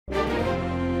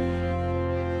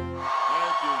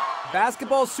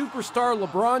Basketball superstar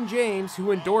LeBron James,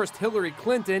 who endorsed Hillary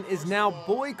Clinton, is now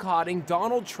boycotting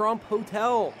Donald Trump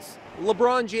hotels.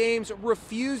 LeBron James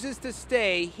refuses to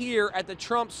stay here at the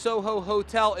Trump SoHo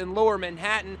Hotel in Lower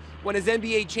Manhattan when his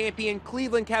NBA champion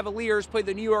Cleveland Cavaliers play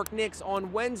the New York Knicks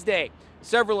on Wednesday.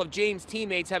 Several of James'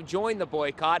 teammates have joined the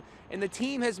boycott, and the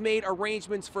team has made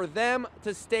arrangements for them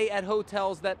to stay at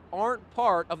hotels that aren't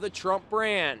part of the Trump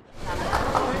brand.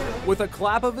 With a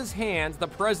clap of his hands, the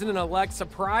president-elect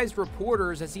surprised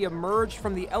reporters as he emerged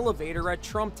from the elevator at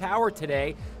Trump Tower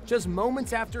today, just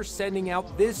moments after sending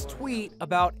out this tweet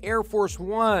about Air Force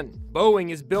One.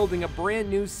 Boeing is building a brand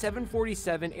new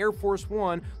 747 Air Force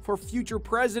One for future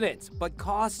presidents, but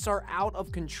costs are out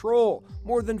of control.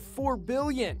 More than $4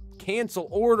 billion. Cancel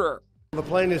order. The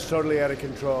plane is totally out of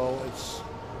control. It's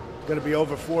going to be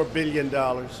over $4 billion.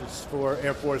 It's for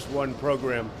Air Force One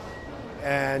program.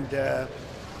 And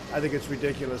I think it's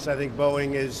ridiculous. I think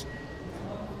Boeing is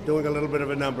doing a little bit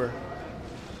of a number.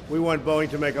 We want Boeing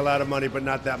to make a lot of money, but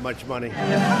not that much money.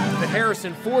 The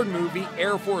Harrison Ford movie,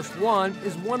 Air Force One,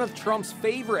 is one of Trump's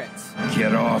favorites.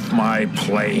 Get off my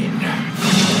plane.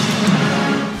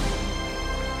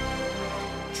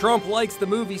 Trump likes the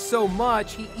movie so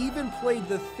much, he even played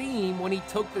the theme when he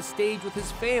took the stage with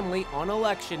his family on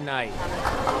election night.